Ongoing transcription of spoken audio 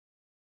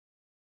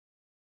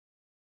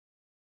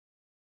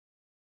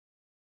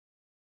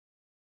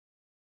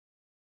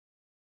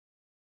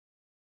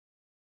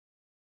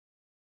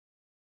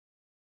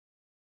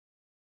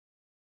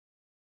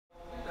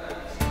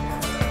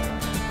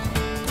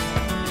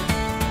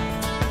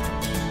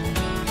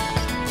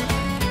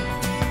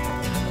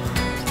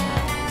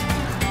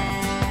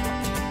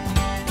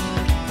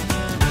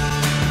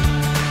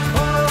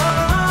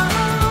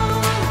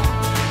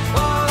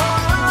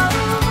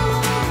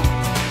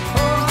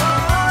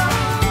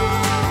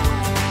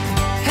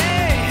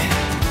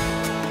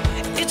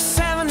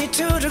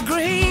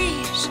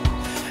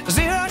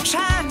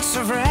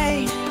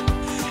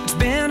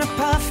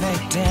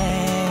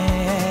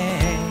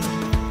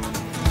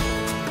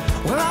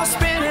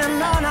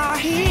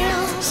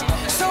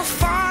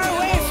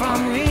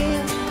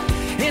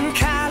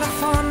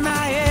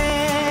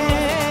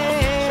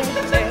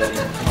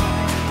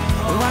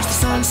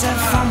sunset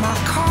from my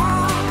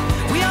car.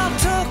 We all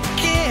took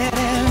it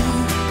in,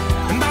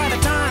 and by the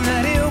time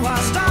that it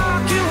was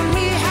dark, you and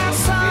me had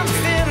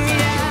something,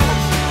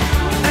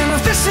 yeah. And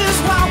if this is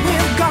what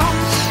we've got,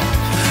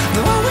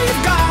 then what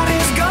we've got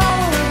is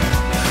gold.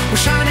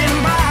 We're shining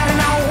bright,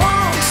 and I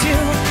want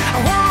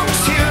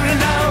you to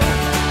know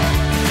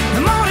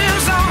the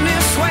morning's on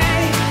its way.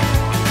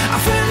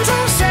 Our friends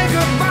all say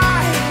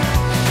goodbye.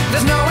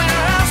 There's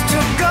nowhere else to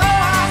go.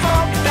 I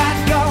hope that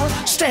you'll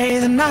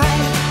stay the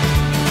night.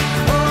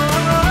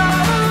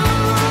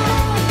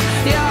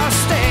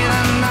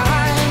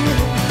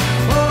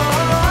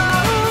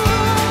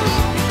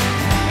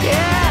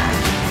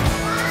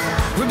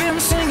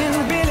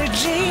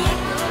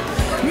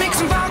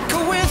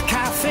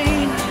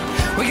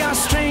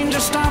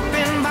 Strangers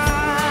stopping by,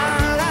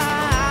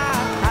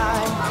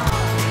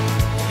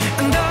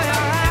 and though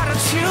your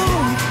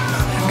attitude,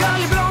 girl,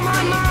 you blow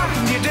my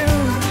mind, you do.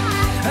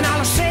 And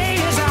all I say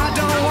is I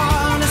don't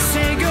wanna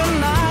say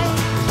goodnight.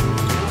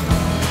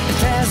 If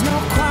there's no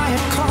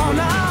quiet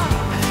corner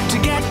to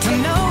get to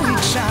know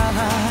each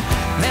other,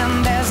 then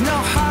there's no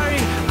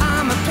hurry.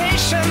 I'm a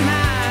patient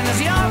man, as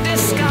you'll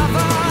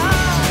discover.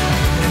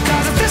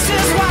 'Cause if this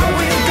is what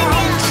we've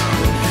got,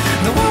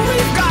 then what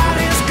we've got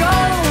is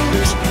gold.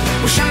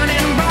 We're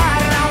shining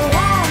bright, and I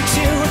want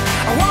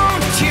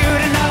you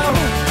to know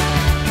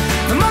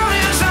the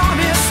morning's on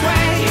its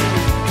way.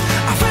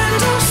 Our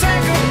friends will say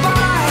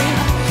goodbye.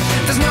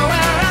 There's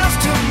nowhere else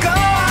to go.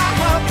 I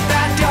hope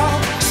that you'll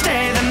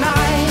stay the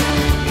night.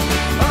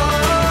 Oh,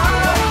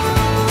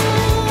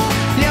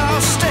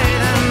 you'll stay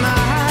the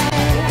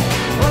night.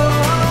 Oh,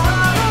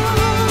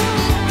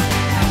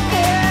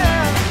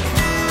 yeah.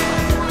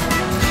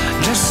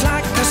 Just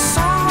like the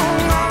song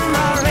on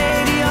the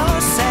radio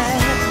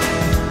said,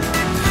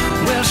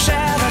 we'll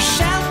share the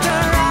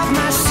shelter of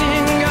my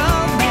single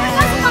bed.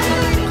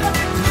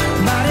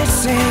 But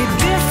it's a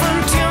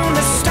different tune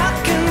that's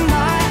stuck in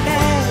my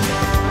head,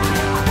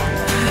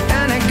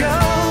 and it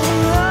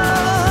goes,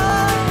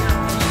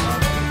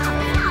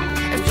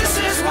 if this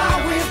is what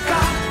we've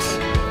got,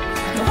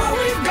 then what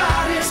we've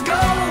got is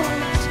gold.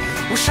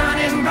 We're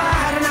shining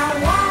bright, and I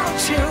want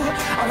you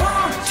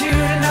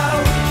to know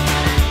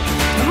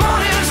the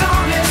morning's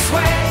on its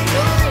way.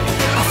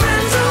 Our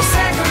friends will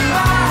say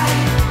goodbye.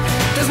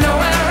 There's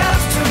nowhere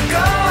else to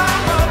go. I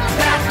hope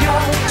that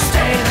you'll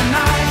stay the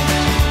night.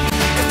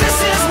 If this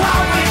is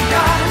what we've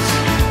got,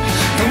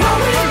 then what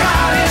we've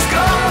got is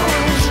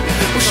gold.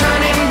 We're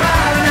shining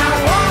bright, and I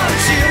want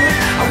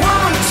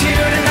you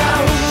to know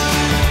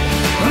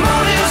the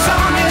morning's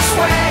on its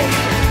way.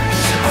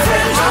 Our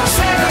friends all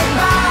say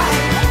goodbye.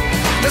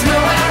 There's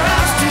nowhere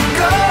else to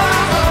go.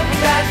 I hope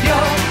that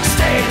you'll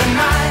stay the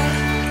night.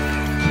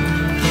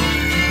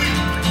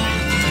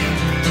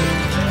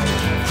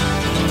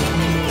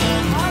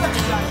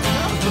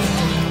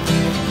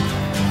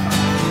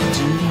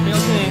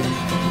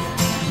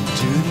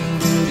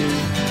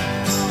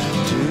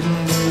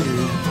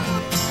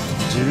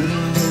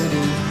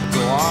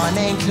 Go on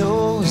and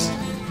close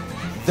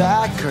the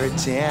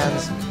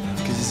curtains,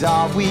 'cause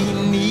all we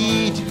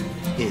need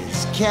is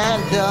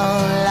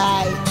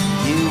candlelight.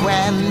 You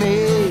and me,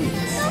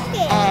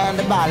 and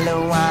a bottle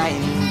of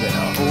wine,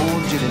 gonna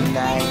hold you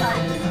tonight.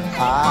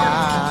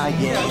 Ah,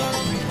 yeah.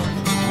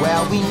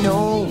 Well, we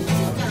know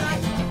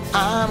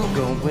I'm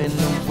going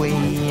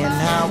away, and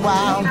how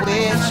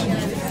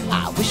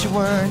I wish it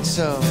weren't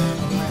so.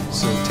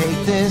 So take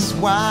this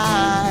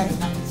wine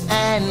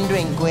and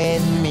drink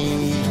with me.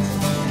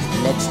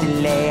 Let's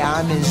delay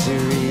our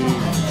misery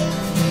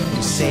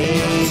and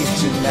save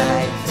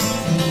tonight.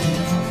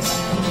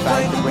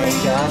 Fight the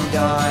break of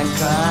dawn,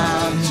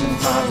 come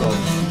tomorrow.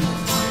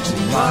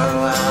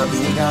 Tomorrow I'll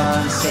be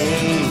gone,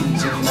 save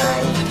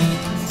tonight.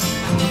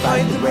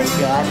 Fight the break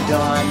of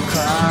dawn,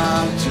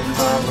 come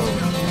tomorrow.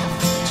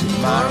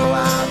 Tomorrow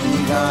I'll be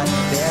gone.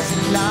 There's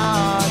a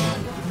log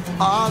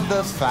on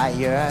the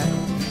fire,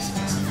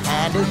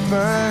 and it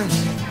burns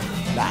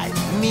like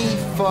me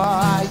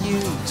for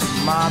you.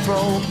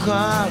 Tomorrow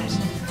comes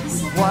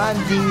with one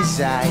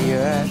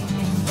desire,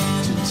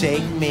 to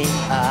take me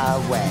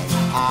away.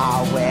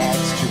 Oh,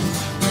 it's true,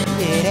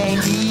 it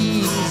ain't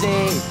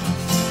easy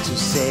to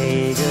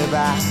say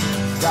goodbye.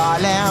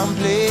 Darling,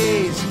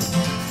 please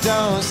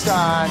don't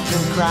start to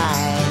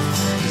cry,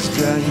 'cause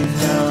girl, you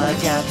know I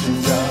got to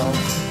go.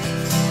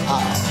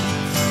 Oh,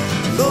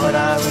 Lord,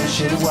 I wish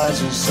it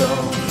wasn't so.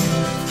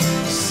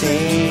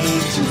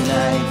 Save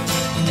tonight.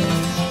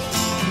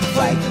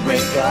 Fight the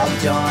break of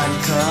dawn,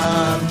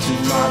 come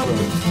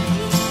tomorrow.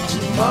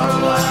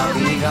 Tomorrow I'll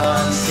be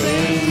gone,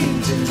 save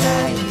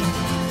tonight.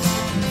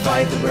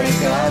 Fight the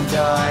break of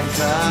dawn,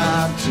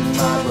 come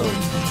tomorrow.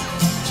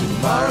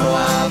 Tomorrow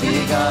I'll be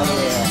gone,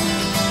 yeah.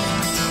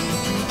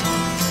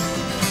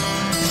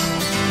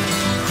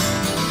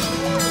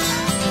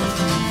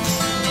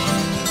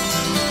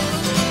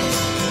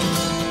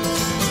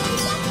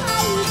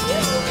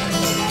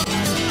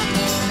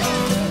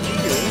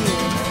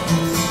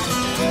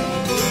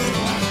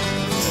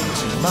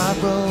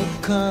 Tomorrow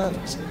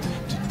comes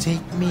to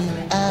take me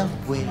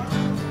away.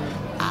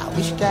 I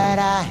wish that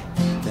I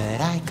that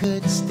I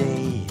could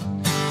stay.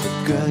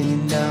 But girl, you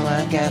know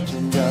I got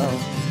to go.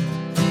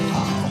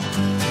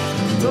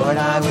 Oh, Lord,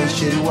 I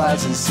wish it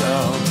wasn't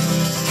so.